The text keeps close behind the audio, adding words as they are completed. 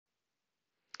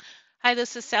Hi,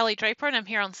 this is Sally Draper, and I'm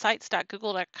here on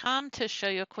sites.google.com to show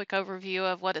you a quick overview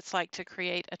of what it's like to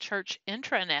create a church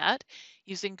intranet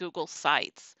using Google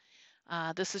Sites.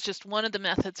 This is just one of the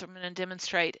methods I'm going to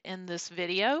demonstrate in this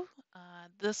video.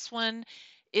 This one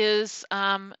is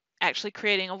actually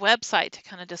creating a website to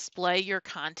kind of display your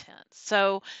content.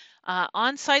 So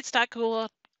on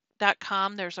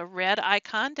sites.google.com, there's a red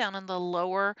icon down in the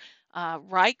lower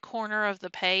right corner of the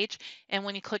page, and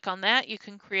when you click on that, you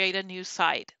can create a new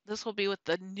site. This will be with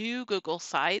the new Google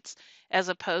Sites as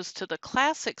opposed to the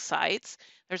classic sites.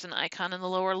 There's an icon in the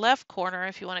lower left corner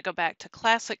if you want to go back to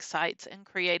classic sites and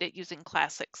create it using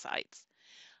classic sites.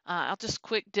 I'll just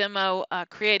quick demo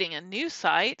creating a new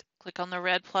site. Click on the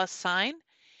red plus sign,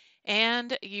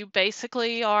 and you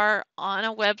basically are on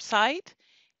a website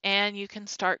and you can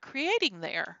start creating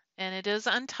there. And it is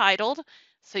untitled,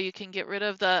 so you can get rid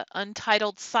of the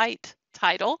untitled site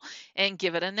title and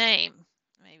give it a name.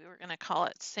 Maybe we're going to call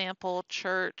it Sample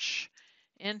Church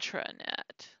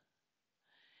Intranet.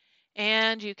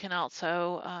 And you can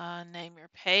also name your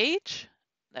page.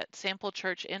 That Sample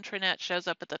Church Intranet shows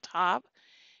up at the top.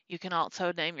 You can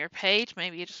also name your page.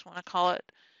 Maybe you just want to call it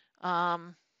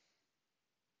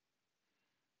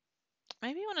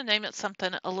maybe you want to name it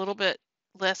something a little bit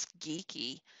less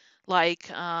geeky,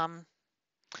 like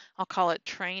I'll call it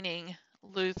Training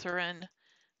Lutheran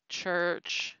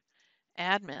Church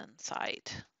Admin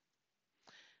Site,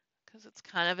 because it's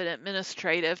kind of an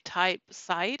administrative type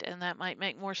site, and that might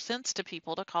make more sense to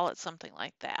people to call it something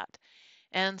like that.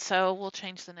 And so we'll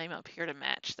change the name up here to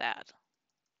match that.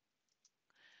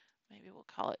 Maybe we'll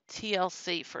call it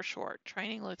TLC for short,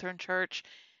 Training Lutheran Church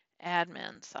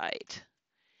Admin Site.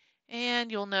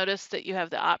 And you'll notice that you have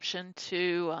the option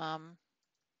to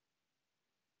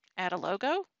add a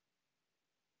logo.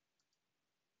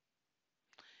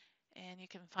 And you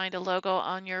can find a logo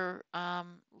on your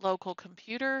local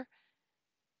computer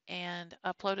and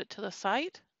upload it to the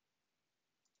site.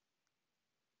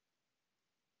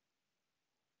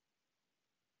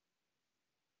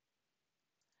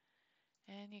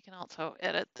 And you can also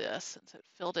edit this since it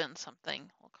filled in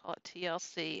something. We'll call it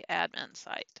TLC admin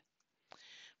site.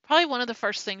 Probably one of the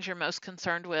first things you're most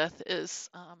concerned with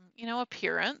is,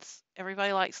 appearance.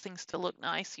 Everybody likes things to look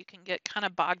nice. You can get kind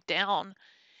of bogged down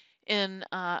in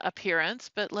appearance,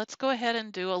 but let's go ahead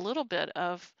and do a little bit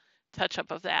of touch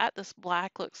up of that. This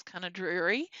black looks kind of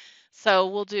dreary. So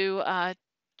we'll do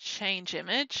change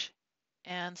image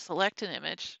and select an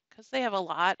image because they have a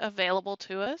lot available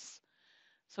to us.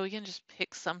 So we can just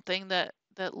pick something that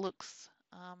looks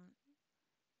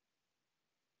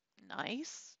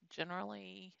nice,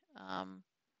 generally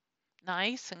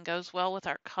nice and goes well with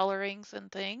our colorings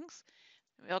and things.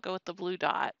 Maybe I'll go with the blue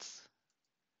dots.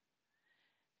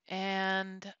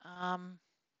 And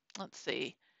let's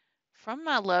see. From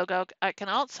my logo, I can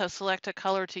also select a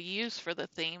color to use for the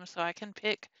theme, so I can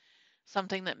pick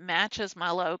something that matches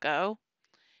my logo.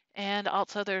 And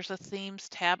also there's a themes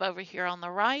tab over here on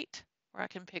the right where I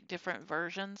can pick different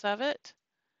versions of it.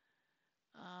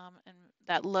 And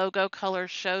that logo color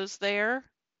shows there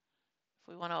if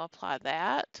we want to apply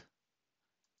that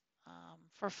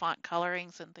for font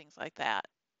colorings and things like that.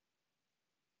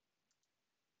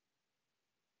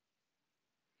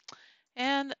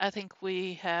 And I think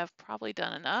we have probably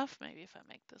done enough. Maybe if I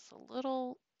make this a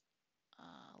little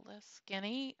less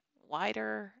skinny,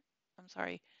 wider, I'm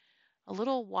sorry, a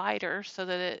little wider so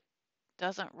that it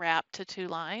doesn't wrap to 2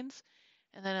 lines.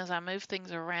 And then as I move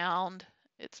things around,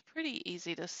 it's pretty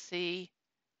easy to see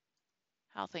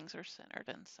how things are centered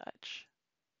and such.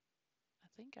 I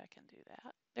think I can do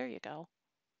that. There you go.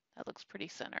 That looks pretty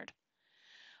centered.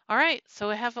 All right, so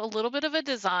I have a little bit of a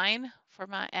design for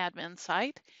my admin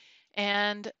site.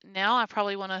 And now I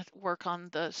probably want to work on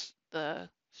the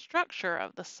structure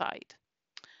of the site.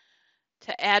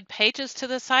 To add pages to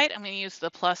the site, I'm going to use the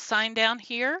plus sign down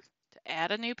here to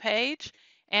add a new page.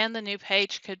 And the new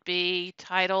page could be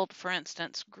titled, for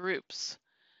instance, groups.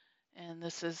 And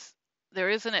there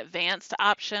is an advanced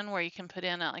option where you can put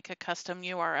in like a custom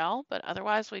URL, but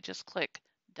otherwise we just click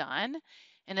done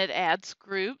and it adds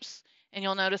groups. And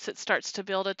you'll notice it starts to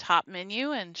build a top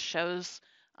menu and shows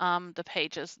the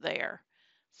pages there.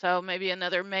 So maybe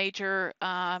another major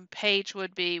page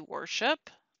would be worship,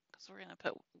 because we're going to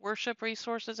put worship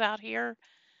resources out here.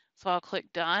 So I'll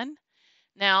click done.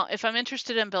 Now, if I'm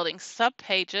interested in building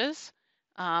subpages,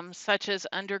 such as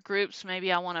under groups,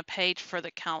 maybe I want a page for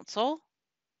the council.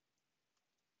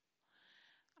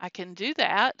 I can do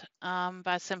that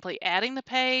by simply adding the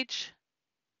page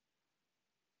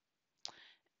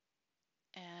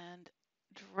and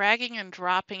dragging and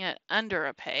dropping it under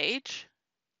a page.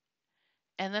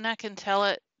 And then I can tell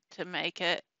it to make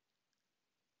it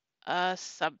a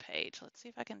subpage. Let's see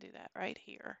if I can do that right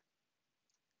here.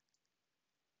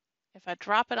 If I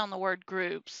drop it on the word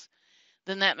groups,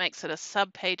 then that makes it a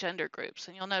subpage under groups.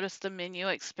 And you'll notice the menu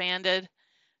expanded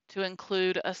to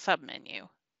include a submenu.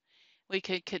 We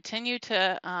could continue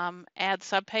to add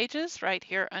subpages right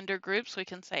here under groups. We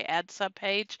can say add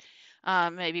subpage.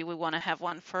 Maybe we want to have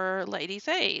one for Ladies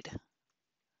Aid.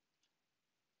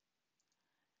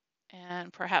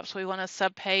 And perhaps we want a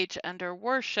subpage under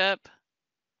worship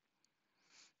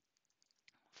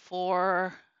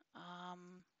for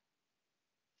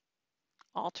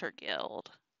Altar Guild.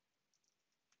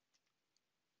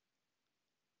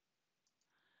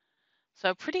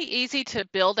 So pretty easy to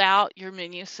build out your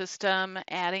menu system,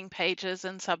 adding pages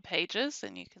and subpages,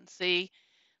 and you can see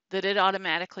that it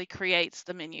automatically creates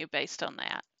the menu based on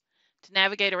that. To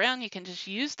navigate around, you can just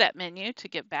use that menu to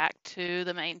get back to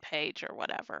the main page or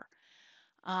whatever.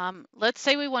 Let's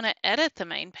say we want to edit the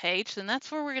main page, then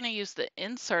that's where we're going to use the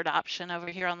insert option over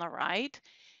here on the right,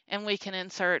 and we can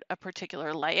insert a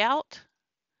particular layout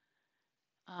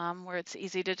where it's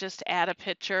easy to just add a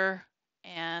picture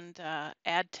and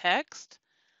add text.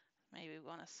 Maybe we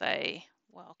want to say,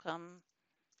 welcome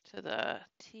to the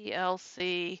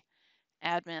TLC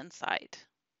admin site.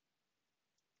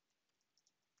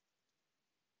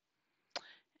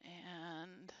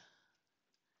 And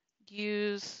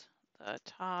use the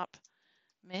top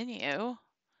menu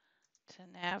to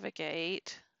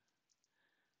navigate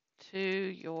to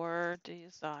your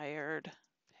desired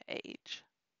page.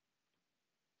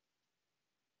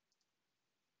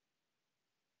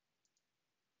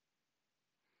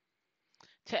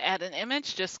 To add an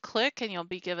image, just click and you'll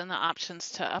be given the options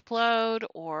to upload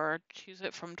or choose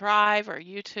it from Drive or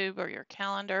YouTube or your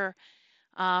calendar.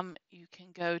 You can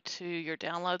go to your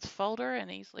downloads folder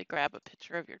and easily grab a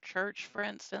picture of your church, for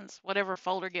instance, whatever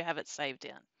folder you have it saved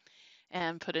in,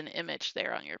 and put an image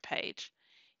there on your page.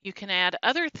 You can add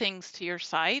other things to your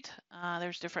site.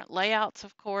 There's different layouts,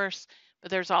 of course,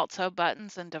 but there's also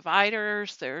buttons and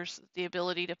dividers. There's the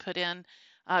ability to put in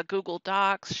Google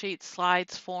Docs, sheets,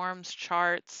 slides, forms,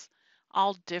 charts,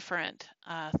 all different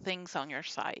things on your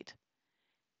site.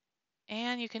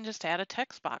 And you can just add a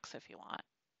text box if you want.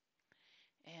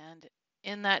 And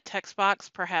in that text box,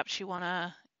 perhaps you want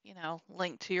to,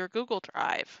 link to your Google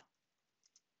Drive.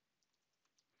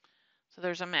 So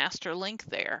there's a master link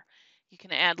there. You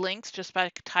can add links just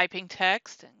by typing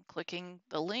text and clicking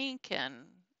the link, and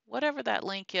whatever that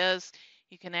link is,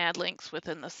 you can add links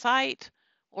within the site,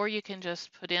 or you can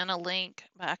just put in a link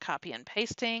by copy and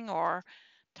pasting or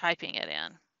typing it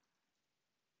in.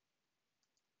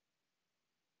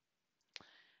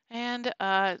 And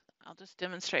I'll just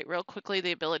demonstrate real quickly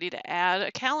the ability to add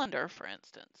a calendar, for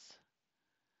instance.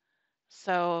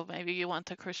 So maybe you want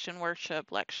the Christian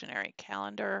worship lectionary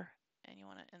calendar and you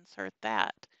want to insert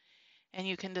that. And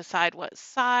you can decide what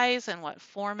size and what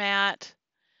format.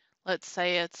 Let's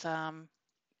say it's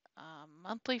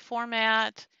monthly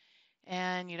format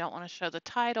and you don't want to show the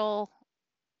title.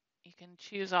 You can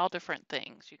choose all different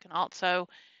things. You can also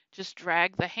just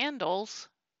drag the handles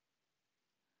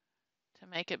to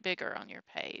make it bigger on your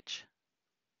page.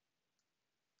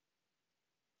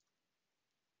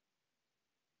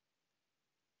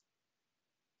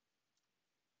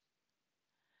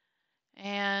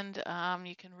 And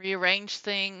you can rearrange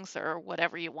things or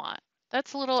whatever you want.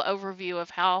 That's a little overview of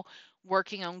how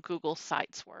working on Google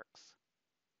Sites works.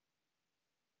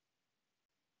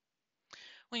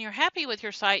 When you're happy with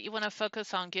your site, you want to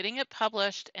focus on getting it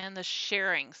published and the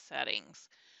sharing settings.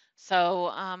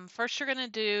 So first you're going to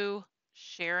do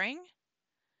sharing.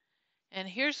 And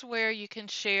here's where you can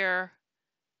share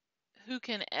who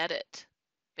can edit,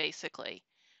 basically,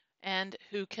 and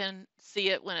who can see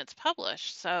it when it's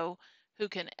published. So who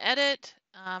can edit,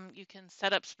 you can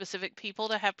set up specific people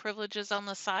to have privileges on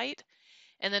the site,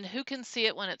 and then who can see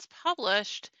it when it's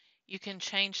published, you can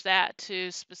change that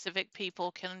to specific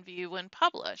people can view when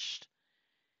published.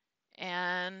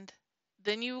 And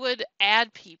then you would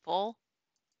add people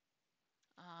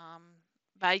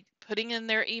by putting in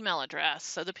their email address.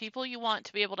 So the people you want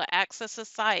to be able to access a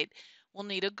site will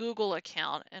need a Google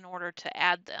account in order to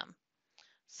add them.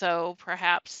 So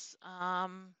perhaps, I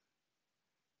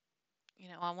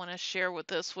want to share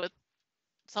with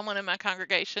someone in my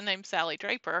congregation named Sally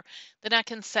Draper, then I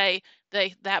can say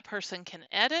that person can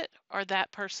edit or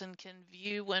that person can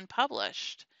view when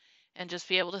published and just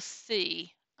be able to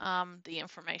see the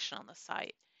information on the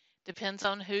site. Depends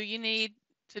on who you need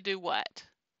to do what.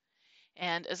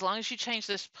 And as long as you change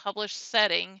this publish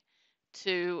setting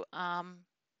to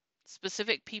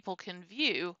specific people can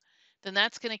view, then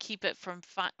that's going to keep it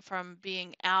from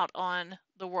being out on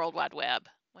the World Wide Web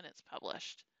when it's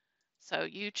published. So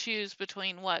you choose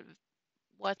between what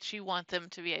you want them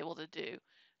to be able to do,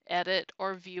 edit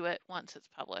or view it once it's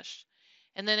published.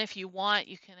 And then if you want,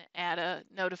 you can add a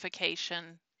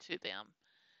notification to them.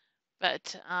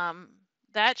 But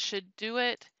that should do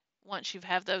it once you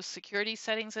have those security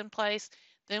settings in place.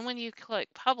 Then when you click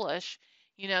publish,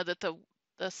 you know that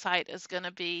the site is going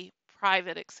to be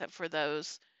private except for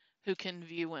those who can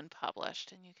view when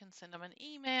published. And you can send them an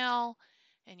email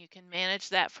and you can manage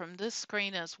that from this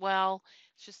screen as well.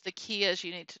 It's just the key is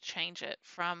you need to change it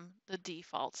from the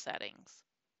default settings.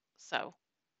 So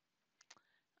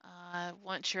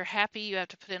once you're happy, you have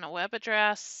to put in a web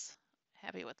address.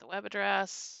 Happy with the web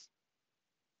address.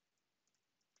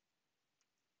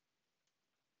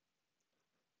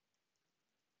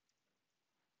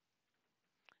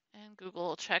 And Google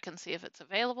will check and see if it's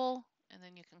available, and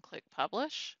then you can click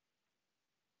publish.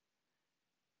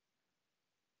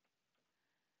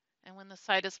 And when the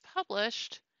site is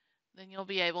published, then you'll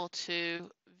be able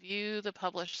to view the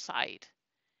published site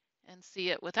and see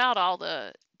it without all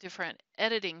the different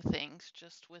editing things,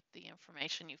 just with the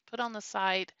information you've put on the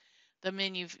site, the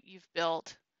menu you've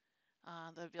built,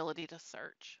 the ability to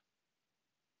search.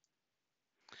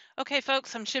 Okay,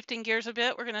 folks, I'm shifting gears a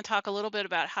bit. We're going to talk a little bit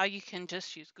about how you can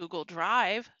just use Google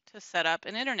Drive to set up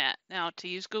an internet. Now, to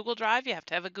use Google Drive, you have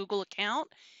to have a Google account.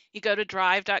 You go to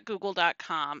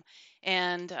drive.google.com,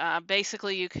 and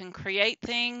basically you can create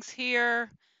things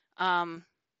here. Sorry,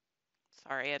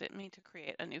 I didn't mean to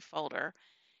create a new folder.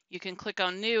 You can click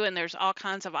on new and there's all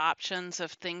kinds of options of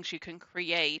things you can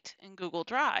create in Google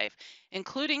Drive,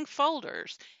 including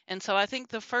folders. And so I think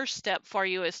the first step for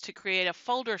you is to create a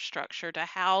folder structure to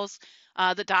house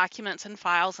the documents and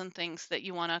files and things that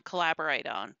you want to collaborate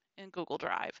on in Google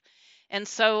Drive. And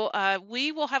so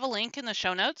we will have a link in the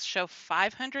show notes, show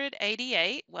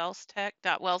 588,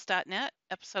 wellstech.wells.net,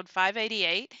 episode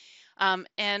 588.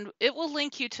 And it will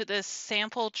link you to this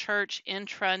sample church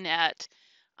intranet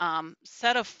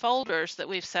set of folders that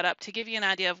we've set up to give you an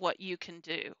idea of what you can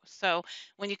do. So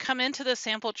when you come into the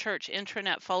sample church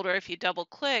intranet folder, if you double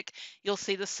click, you'll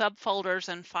see the subfolders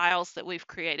and files that we've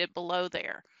created below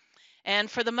there.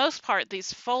 And for the most part,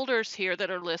 these folders here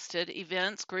that are listed,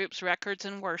 events, groups, records,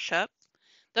 and worship,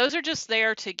 those are just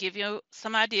there to give you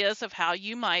some ideas of how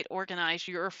you might organize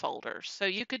your folders. So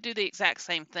you could do the exact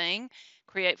same thing,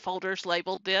 create folders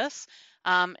labeled this,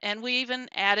 and we even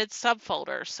added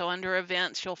subfolders. So under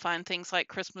events, you'll find things like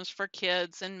Christmas for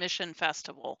Kids and Mission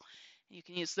Festival. You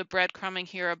can use the breadcrumbing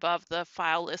here above the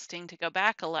file listing to go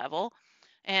back a level.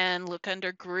 And look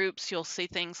under groups, you'll see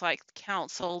things like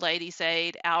council, ladies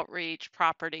aid, outreach,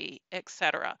 property,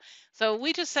 etc. So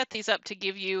we just set these up to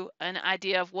give you an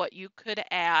idea of what you could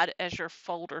add as your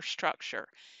folder structure.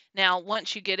 Now,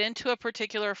 once you get into a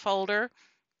particular folder,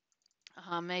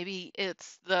 maybe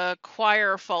it's the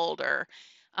choir folder.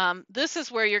 This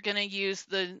is where you're going to use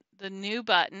the new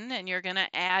button and you're going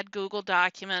to add Google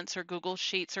Documents or Google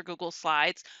Sheets or Google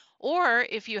Slides. Or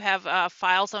if you have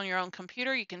files on your own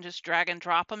computer, you can just drag and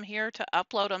drop them here to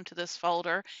upload them to this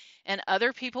folder, and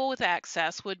other people with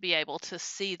access would be able to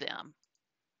see them.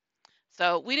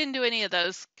 So we didn't do any of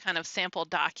those kind of sample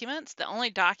documents. The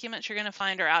only documents you're going to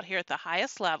find are out here at the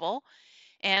highest level.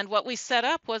 And what we set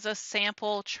up was a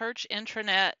sample church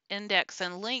intranet index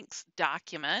and links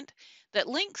document that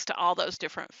links to all those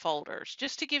different folders,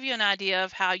 just to give you an idea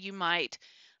of how you might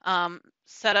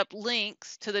set up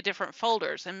links to the different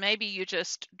folders. And maybe you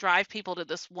just drive people to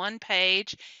this one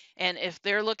page, and if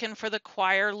they're looking for the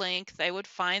choir link, they would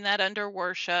find that under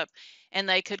worship, and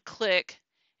they could click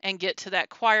and get to that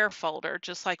choir folder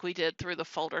just like we did through the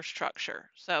folder structure.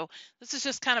 So this is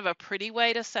just kind of a pretty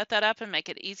way to set that up and make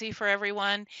it easy for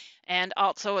everyone, and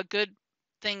also a good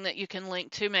thing that you can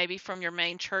link to maybe from your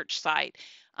main church site.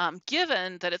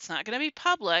 Given that it's not going to be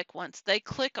public, once they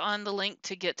click on the link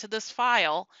to get to this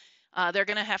file, they're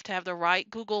going to have the right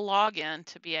Google login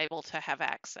to be able to have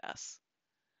access.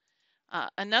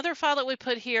 Another file that we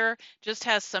put here just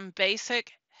has some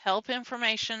basic help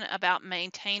information about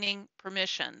maintaining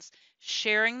permissions,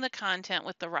 sharing the content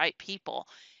with the right people.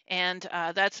 And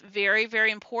that's very, very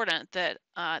important that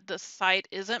the site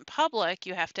isn't public.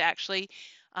 You have to actually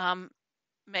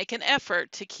make an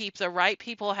effort to keep the right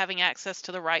people having access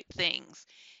to the right things.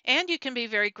 And you can be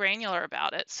very granular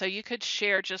about it. So you could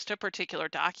share just a particular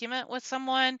document with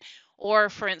someone, or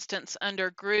for instance,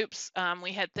 under groups,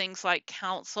 we had things like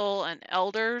council and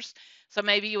elders. So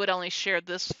maybe you would only share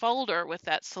this folder with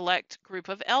that select group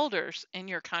of elders in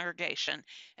your congregation,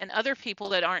 and other people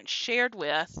that aren't shared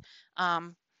with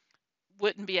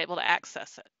wouldn't be able to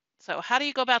access it. So how do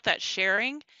you go about that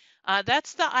sharing?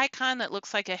 That's the icon that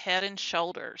looks like a head and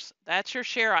shoulders. That's your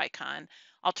share icon.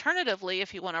 Alternatively,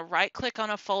 if you want to right click on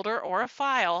a folder or a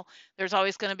file, there's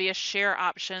always going to be a share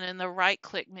option in the right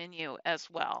click menu as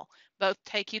well. Both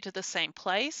take you to the same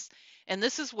place. And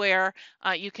this is where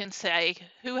you can say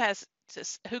who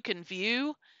can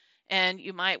view, and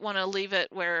you might want to leave it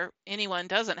where anyone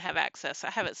doesn't have access.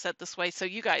 I have it set this way so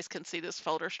you guys can see this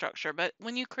folder structure, but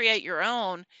when you create your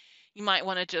own, you might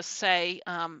want to just say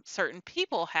certain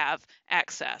people have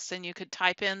access, and you could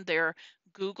type in their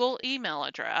Google email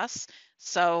address,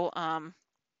 so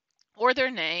or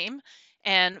their name,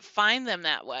 and find them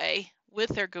that way with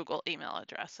their Google email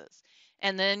addresses.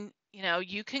 And then,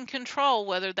 you can control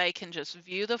whether they can just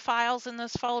view the files in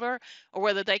this folder or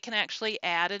whether they can actually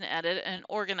add and edit and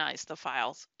organize the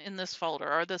files in this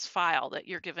folder or this file that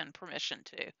you're given permission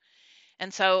to.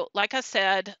 And so, like I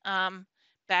said,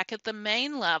 back at the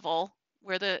main level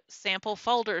where the sample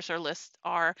folders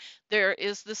are, there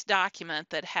is this document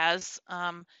that has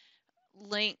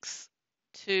links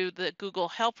to the Google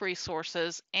Help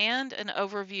resources and an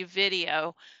overview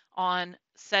video on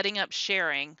setting up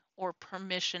sharing or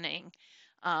permissioning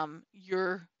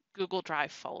your Google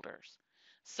Drive folders.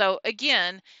 So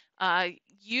again,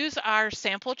 use our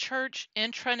sample church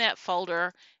intranet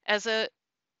folder as a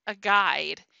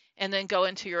guide, and then go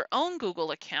into your own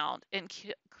Google account and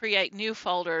create new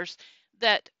folders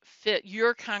that fit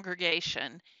your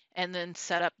congregation, and then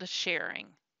set up the sharing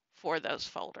for those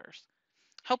folders.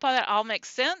 Hope that all makes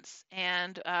sense,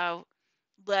 and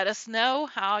let us know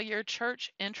how your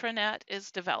church intranet is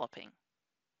developing.